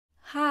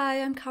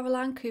Hi, I'm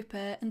Caroline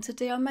Cooper, and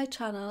today on my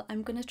channel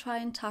I'm going to try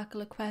and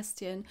tackle a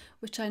question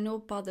which I know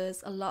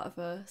bothers a lot of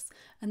us,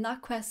 and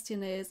that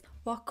question is,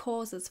 what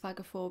causes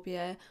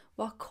phagophobia?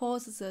 What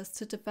causes us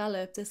to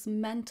develop this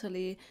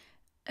mentally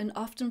and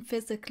often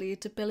physically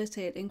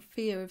debilitating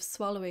fear of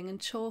swallowing and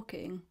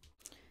choking?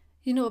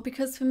 You know,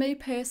 because for me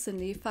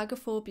personally,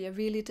 phagophobia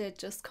really did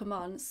just come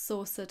on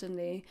so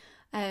suddenly.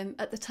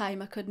 At the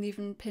time I couldn't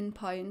even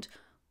pinpoint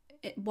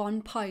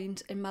one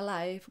point in my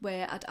life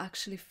where I'd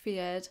actually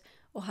feared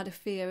or had a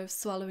fear of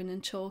swallowing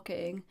and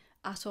choking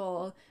at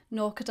all,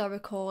 nor could I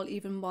recall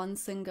even one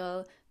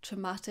single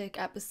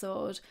traumatic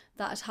episode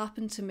that had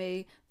happened to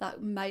me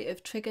that might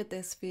have triggered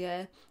this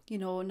fear, you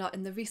know, not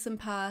in the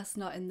recent past,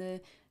 not in the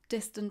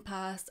distant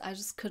past. I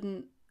just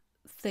couldn't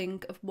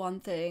think of one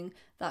thing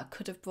that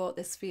could have brought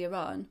this fear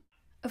on.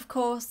 Of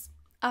course,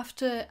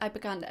 after I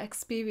began to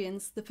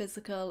experience the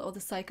physical or the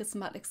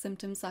psychosomatic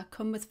symptoms that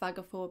come with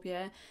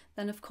phagophobia,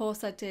 then of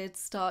course I did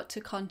start to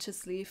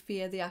consciously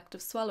fear the act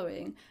of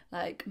swallowing,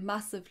 like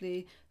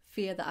massively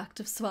fear the act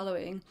of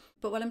swallowing.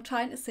 But what I'm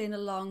trying to say in a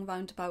long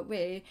roundabout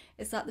way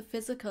is that the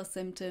physical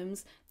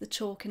symptoms, the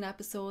choking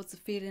episodes, the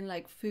feeling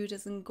like food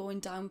isn't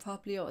going down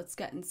properly or it's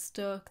getting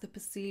stuck, the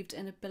perceived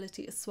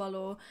inability to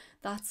swallow,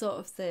 that sort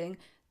of thing,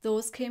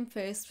 those came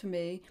first for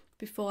me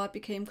before I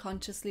became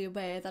consciously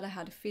aware that I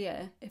had a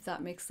fear, if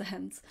that makes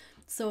sense.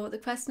 So the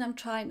question I'm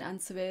trying to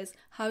answer is,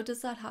 how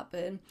does that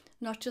happen?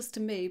 Not just to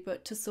me,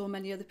 but to so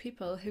many other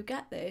people who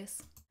get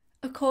this.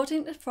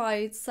 According to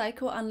Freud's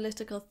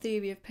psychoanalytical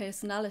theory of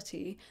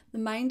personality, the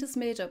mind is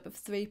made up of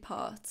three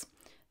parts: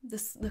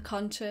 the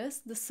conscious,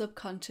 the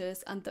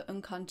subconscious, and the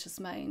unconscious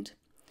mind.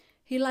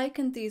 He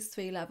likened these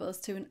three levels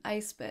to an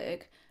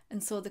iceberg,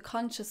 and so the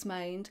conscious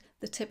mind,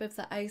 the tip of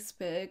the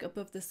iceberg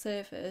above the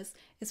surface,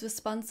 is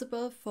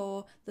responsible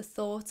for the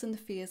thoughts and the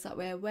fears that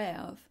we're aware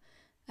of.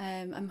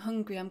 I'm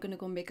hungry, I'm going to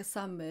go make a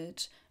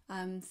sandwich.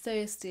 I'm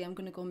thirsty, I'm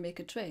going to go make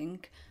a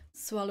drink.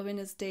 Swallowing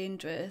is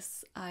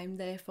dangerous, I'm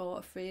therefore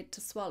afraid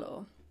to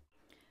swallow.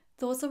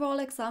 Those are all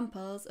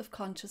examples of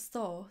conscious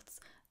thoughts.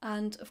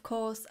 And of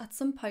course, at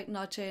some point in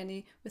our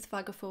journey with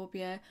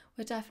phagophobia,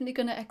 we're definitely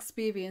going to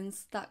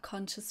experience that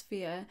conscious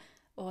fear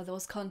or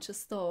those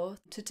conscious thoughts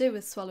to do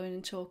with swallowing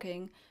and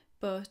choking.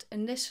 But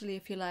initially,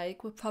 if you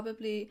like, we're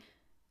probably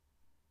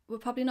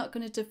not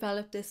going to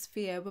develop this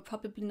fear. We're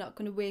probably not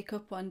going to wake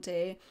up one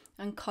day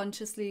and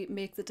consciously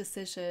make the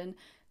decision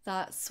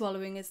that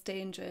swallowing is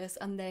dangerous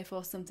and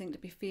therefore something to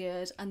be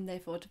feared and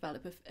therefore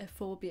develop a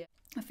phobia.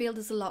 I feel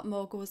there's a lot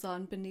more goes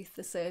on beneath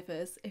the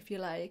surface, if you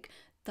like,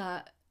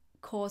 that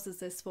causes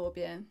this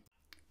phobia.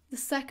 The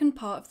second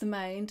part of the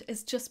mind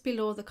is just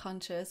below the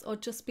conscious or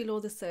just below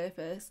the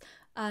surface,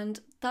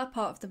 and that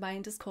part of the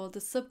mind is called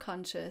the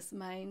subconscious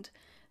mind.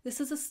 This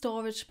is a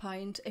storage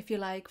point, if you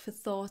like, for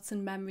thoughts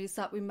and memories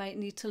that we might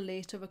need to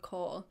later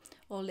recall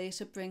or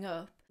later bring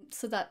up,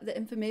 so that the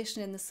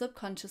information in the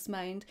subconscious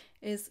mind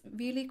is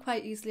really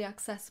quite easily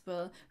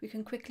accessible. We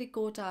can quickly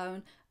go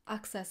down,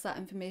 access that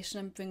information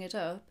and bring it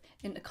up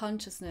into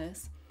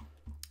consciousness.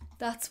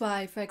 That's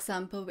why, for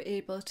example, we're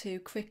able to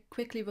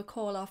quickly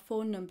recall our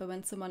phone number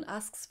when someone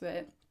asks for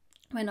it.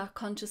 We're not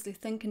consciously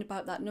thinking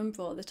about that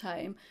number all the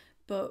time,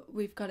 but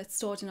we've got it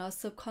stored in our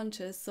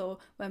subconscious, so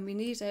when we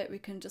need it, we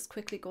can just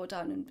quickly go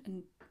down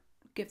and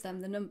give them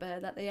the number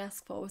that they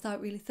ask for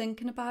without really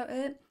thinking about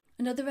it.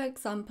 Another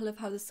example of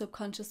how the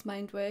subconscious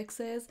mind works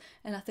is,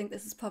 and I think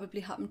this has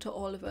probably happened to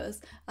all of us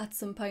at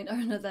some point or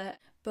another,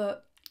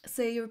 but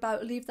say you're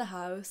about to leave the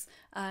house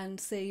and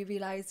say you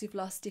realise you've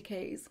lost your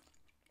keys.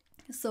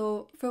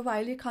 So for a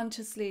while you're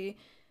consciously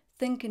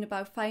thinking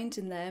about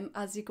finding them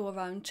as you go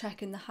around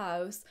checking the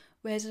house.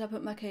 Where did I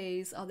put my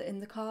keys? Are they in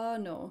the car?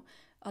 No.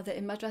 Are they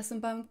in my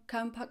dressing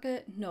gown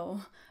pocket?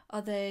 No.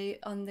 Are they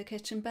on the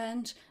kitchen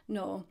bench?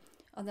 No.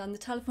 Are they on the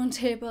telephone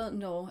table?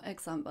 No,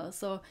 example.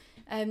 So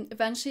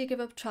eventually you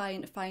give up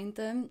trying to find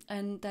them,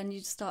 and then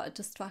you start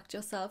to distract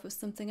yourself with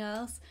something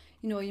else.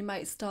 You know, you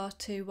might start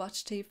to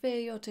watch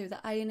TV or do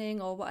the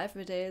ironing or whatever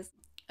it is,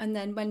 and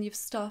then when you've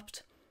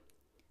stopped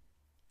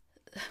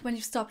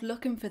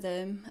looking for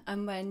them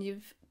and when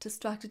you've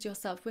distracted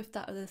yourself with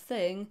that other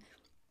thing,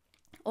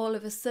 all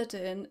of a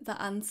sudden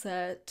the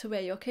answer to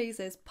where your keys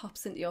is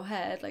pops into your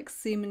head, like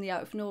seemingly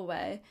out of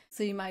nowhere.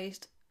 So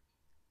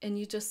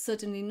you just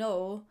suddenly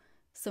know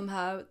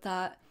somehow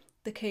that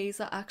the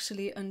keys are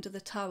actually under the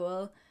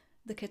towel,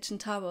 the kitchen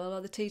towel or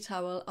the tea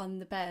towel on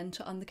the bench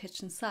or on the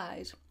kitchen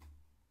side.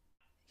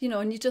 You know,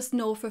 and you just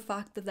know for a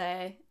fact they're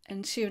there,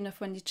 and sure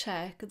enough when you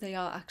check, they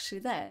are actually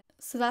there.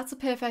 So that's a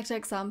perfect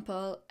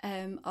example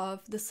of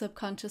the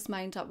subconscious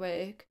mind at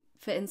work.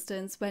 For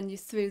instance, when you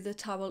threw the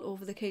towel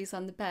over the keys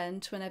on the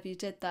bench, whenever you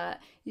did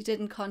that, you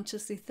didn't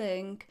consciously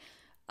think,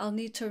 I'll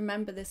need to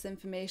remember this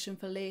information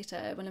for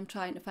later when I'm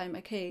trying to find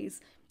my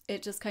keys.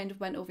 It just kind of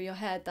went over your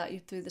head that you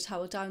threw the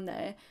towel down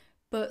there,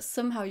 but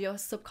somehow your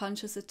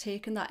subconscious had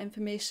taken that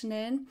information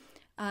in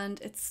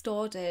and it's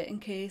stored it in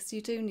case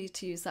you do need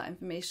to use that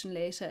information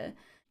later.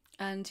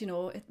 And you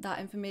know, that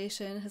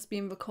information has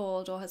been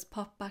recalled or has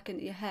popped back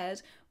into your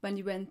head when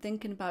you weren't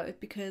thinking about it,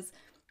 because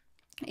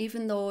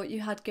even though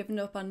you had given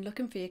up on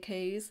looking for your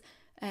keys,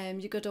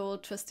 your good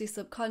old trusty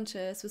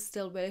subconscious was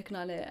still working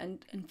on it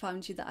and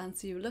found you the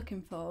answer you were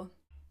looking for.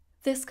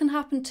 This can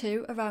happen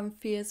too around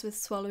fears with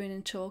swallowing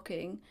and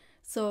choking.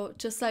 So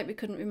just like we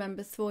couldn't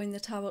remember throwing the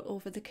towel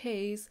over the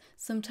keys,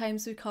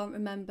 sometimes we can't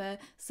remember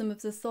some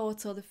of the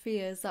thoughts or the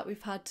fears that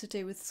we've had to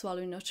do with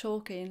swallowing or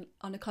choking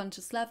on a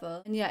conscious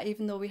level. And yet,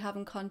 even though we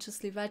haven't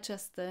consciously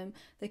registered them,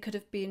 they could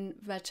have been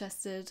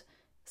registered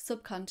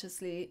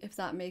subconsciously, if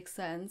that makes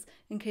sense,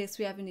 in case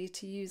we ever need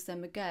to use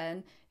them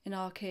again. In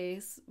our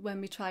case,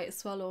 when we try to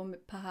swallow,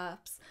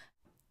 perhaps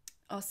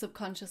our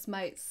subconscious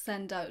might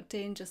send out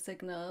danger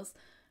signals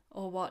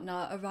or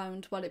whatnot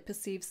around what it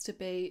perceives to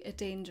be a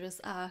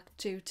dangerous act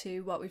due to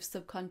what we've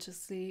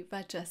subconsciously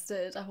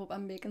registered. I hope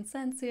I'm making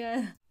sense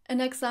here. An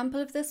example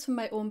of this from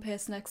my own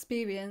personal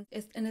experience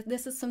is, and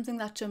this is something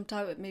that jumped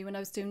out at me when I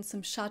was doing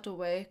some shadow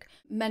work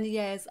many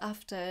years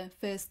after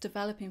first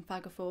developing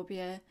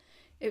phagophobia.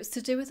 It was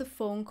to do with a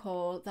phone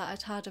call that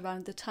I'd had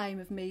around the time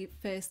of me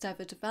first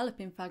ever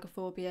developing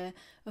phagophobia,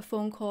 a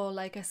phone call,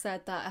 like I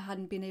said, that I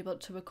hadn't been able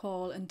to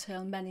recall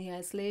until many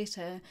years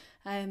later.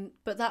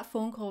 But that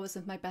phone call was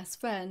with my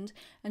best friend,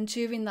 and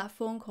during that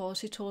phone call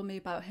she told me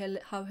about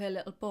how her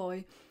little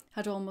boy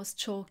had almost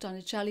choked on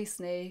a jelly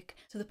snake,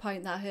 to the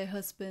point that her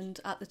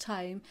husband at the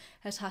time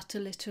had had to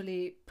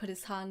literally put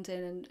his hand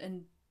in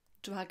and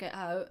drag it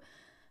out.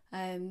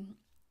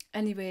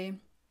 Anyway,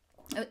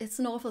 it's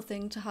an awful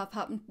thing to have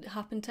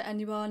happen to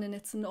anyone, and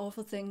it's an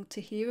awful thing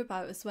to hear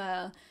about as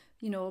well,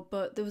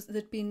 but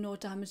there'd been no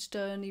damage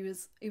done. He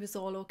was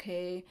all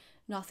okay,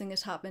 nothing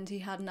had happened, he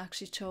hadn't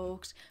actually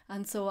choked,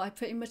 and so I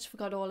pretty much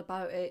forgot all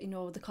about it.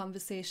 The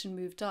conversation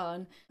moved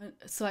on,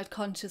 so I'd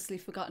consciously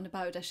forgotten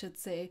about it, I should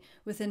say,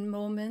 within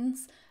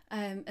moments,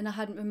 and I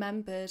hadn't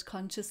remembered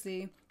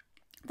consciously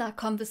that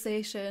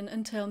conversation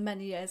until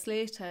many years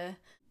later.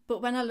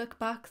 But when I look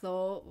back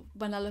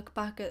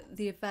at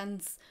the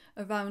events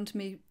around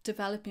me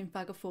developing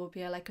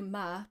phagophobia like a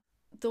map,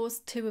 those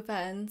two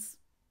events,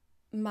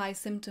 my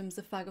symptoms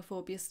of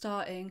phagophobia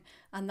starting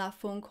and that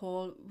phone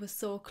call, was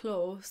so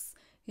close,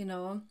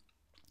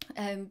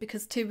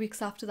 because 2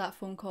 weeks after that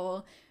phone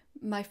call,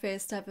 my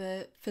first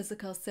ever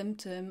physical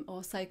symptom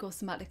or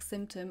psychosomatic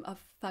symptom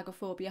of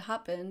phagophobia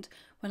happened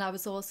when I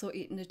was also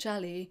eating a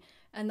jelly,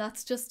 and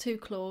that's just too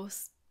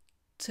close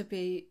to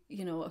be,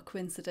 a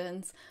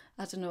coincidence.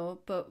 I don't know,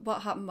 but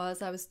what happened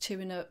was I was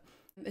chewing up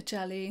a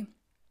jelly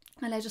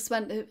and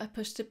I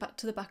pushed it back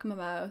to the back of my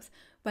mouth,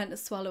 went to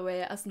swallow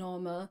it as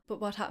normal, but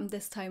what happened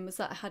this time was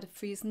that I had a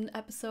freezing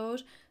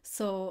episode,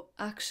 so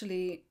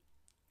actually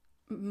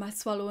my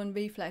swallowing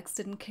reflex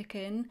didn't kick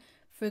in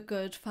for a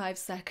good 5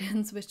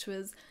 seconds, which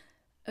was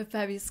a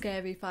very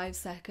scary 5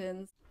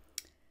 seconds.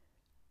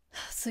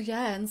 So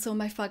yeah, and so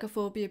my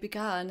phagophobia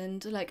began,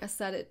 and like I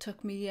said, it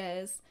took me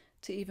years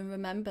to even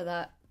remember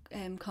that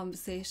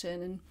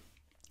conversation, and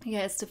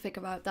years to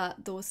figure out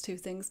that those two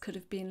things could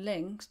have been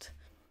linked.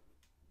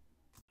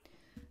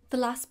 The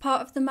last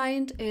part of the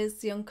mind is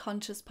the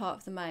unconscious part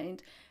of the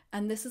mind,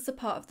 and this is a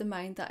part of the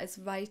mind that is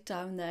right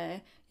down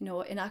there,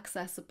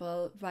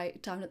 inaccessible,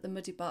 right down at the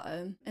muddy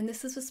bottom, and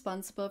this is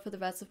responsible for the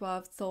reservoir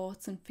of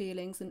thoughts and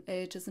feelings and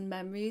urges and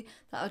memory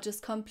that are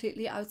just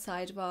completely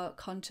outside of our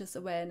conscious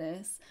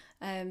awareness.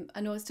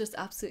 I know it's just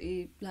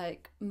absolutely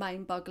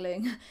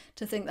mind-boggling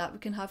to think that we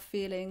can have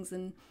feelings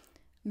and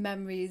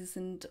memories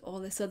and all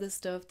this other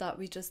stuff that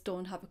we just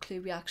don't have a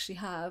clue we actually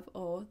have,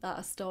 or that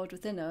are stored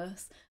within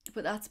us.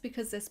 But that's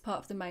because this part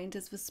of the mind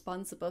is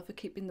responsible for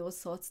keeping those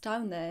thoughts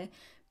down there,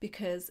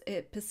 because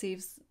it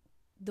perceives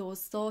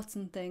those thoughts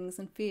and things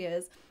and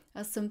fears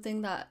as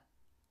something that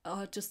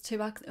are just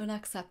too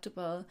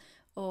unacceptable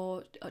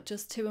or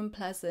just too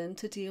unpleasant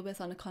to deal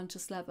with on a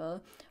conscious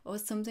level, or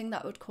something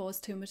that would cause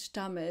too much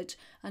damage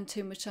and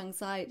too much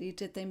anxiety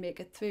did they make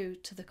it through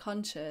to the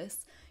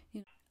conscious,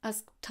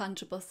 as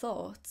tangible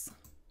thoughts.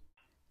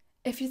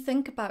 If you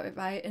think about it,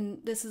 right, and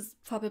this is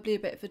probably a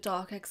bit of a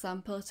dark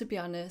example to be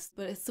honest,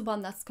 but it's the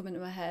one that's coming to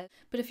my head.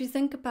 But if you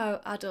think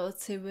about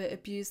adults who were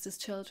abused as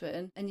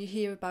children, and you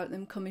hear about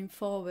them coming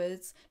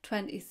forwards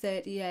 20,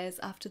 30 years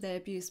after their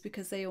abuse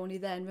because they only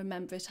then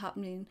remember it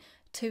happening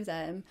to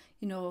them,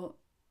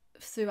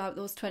 throughout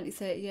those 20,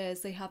 30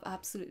 years they have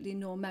absolutely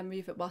no memory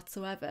of it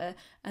whatsoever,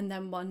 and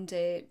then one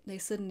day they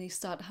suddenly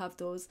start to have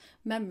those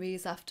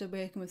memories after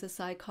working with a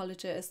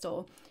psychologist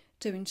or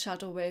doing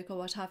shadow work or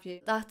what have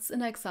you. That's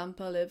an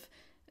example of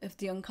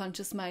the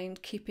unconscious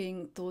mind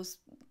keeping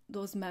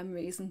those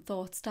memories and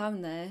thoughts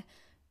down there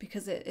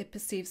because it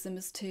perceives them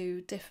as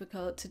too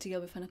difficult to deal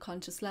with on a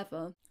conscious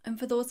level. And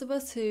for those of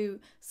us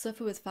who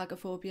suffer with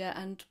phagophobia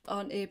and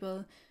aren't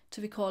able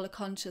to recall a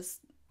conscious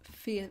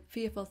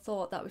fearful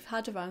thought that we've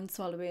had around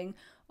swallowing,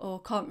 or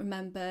can't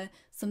remember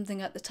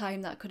something at the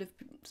time that could have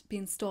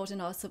been stored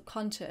in our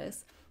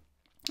subconscious,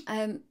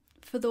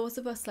 for those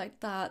of us like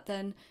that,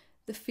 then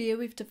the fear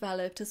we've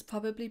developed has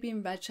probably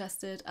been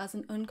registered as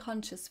an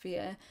unconscious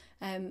fear,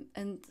 and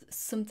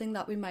something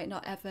that we might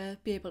not ever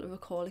be able to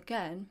recall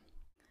again.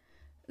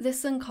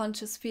 This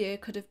unconscious fear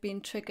could have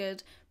been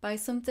triggered by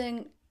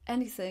something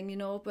anything, you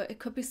know, but it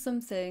could be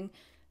something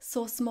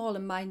so small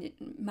and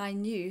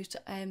minute.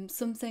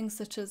 Something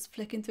such as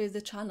flicking through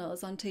the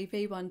channels on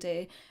TV one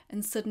day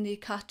and suddenly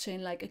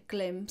catching like a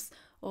glimpse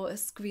or a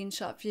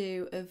screenshot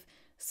view of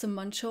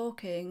someone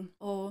choking,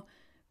 or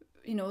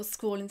you know,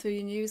 scrolling through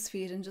your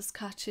newsfeed and just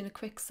catching a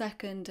quick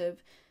second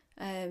of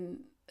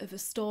a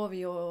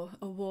story or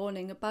a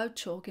warning about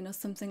choking or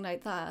something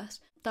like that.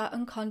 That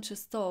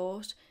unconscious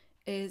thought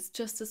is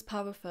just as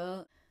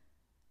powerful.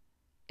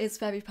 Is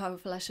very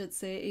powerful, I should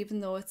say, even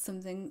though it's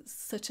something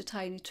such a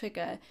tiny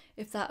trigger.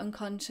 If that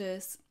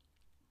unconscious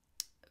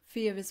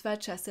fear is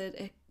registered,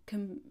 it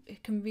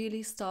can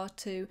really start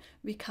to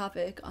wreak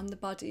havoc on the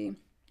body.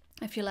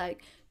 If you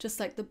like, just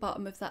like the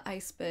bottom of that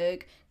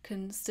iceberg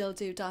can still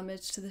do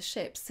damage to the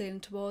ship sailing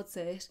towards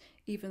it,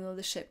 even though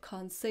the ship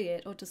can't see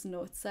it or doesn't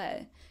know it's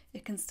there,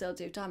 it can still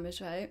do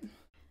damage, right?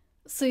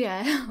 So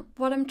yeah,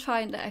 what I'm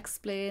trying to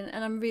explain,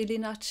 and I'm really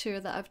not sure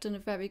that I've done a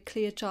very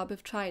clear job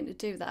of trying to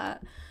do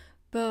that,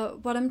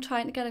 but what I'm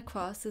trying to get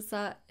across is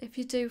that if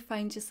you do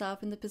find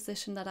yourself in the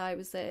position that I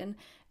was in,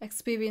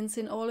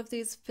 experiencing all of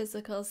these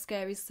physical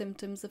scary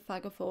symptoms of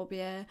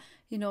phagophobia,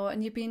 you know,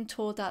 and you're being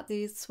told that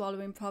these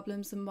swallowing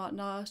problems and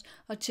whatnot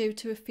are due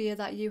to a fear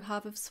that you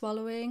have of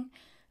swallowing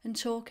and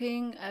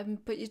choking,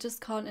 but you just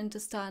can't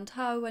understand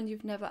how when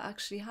you've never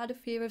actually had a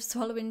fear of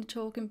swallowing and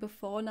choking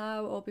before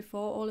now, or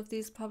before all of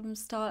these problems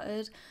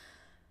started.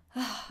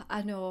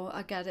 I know,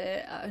 I get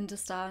it, I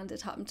understand,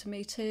 it happened to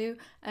me too.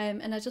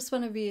 And I just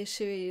want to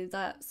reassure you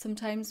that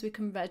sometimes we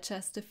can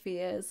register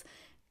fears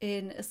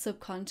in a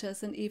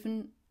subconscious and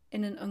even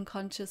in an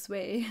unconscious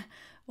way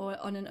or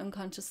on an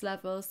unconscious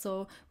level.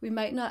 So we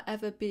might not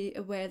ever be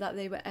aware that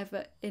they were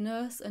ever in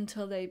us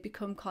until they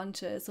become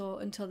conscious,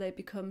 or until they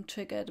become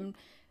triggered and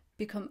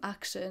become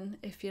action,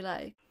 if you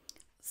like.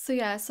 So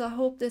yeah, so I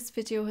hope this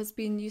video has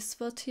been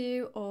useful to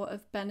you or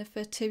of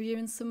benefit to you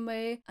in some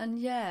way. And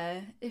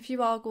yeah, if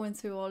you are going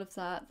through all of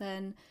that,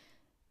 then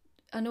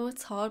I know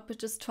it's hard, but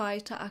just try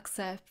to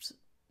accept,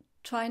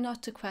 try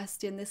not to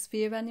question this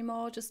fear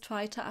anymore. Just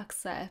try to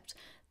accept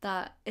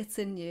that it's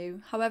in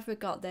you. However it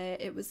got there,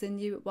 it was in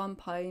you at one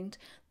point.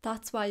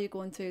 That's why you're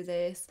going through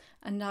this.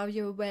 And now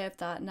you're aware of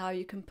that. Now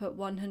you can put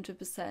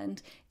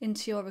 100%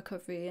 into your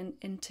recovery and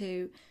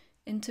into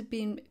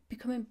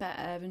becoming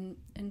better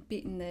and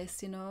beating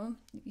this, you know,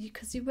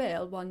 because you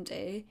will one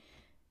day.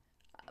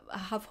 I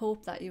have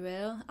hope that you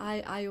will.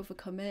 I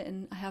overcome it,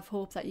 and I have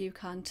hope that you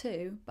can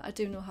too, but I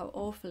do know how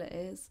awful it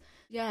is.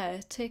 Yeah,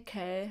 take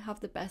care, have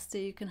the best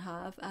day you can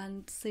have,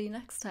 and see you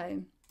next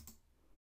time.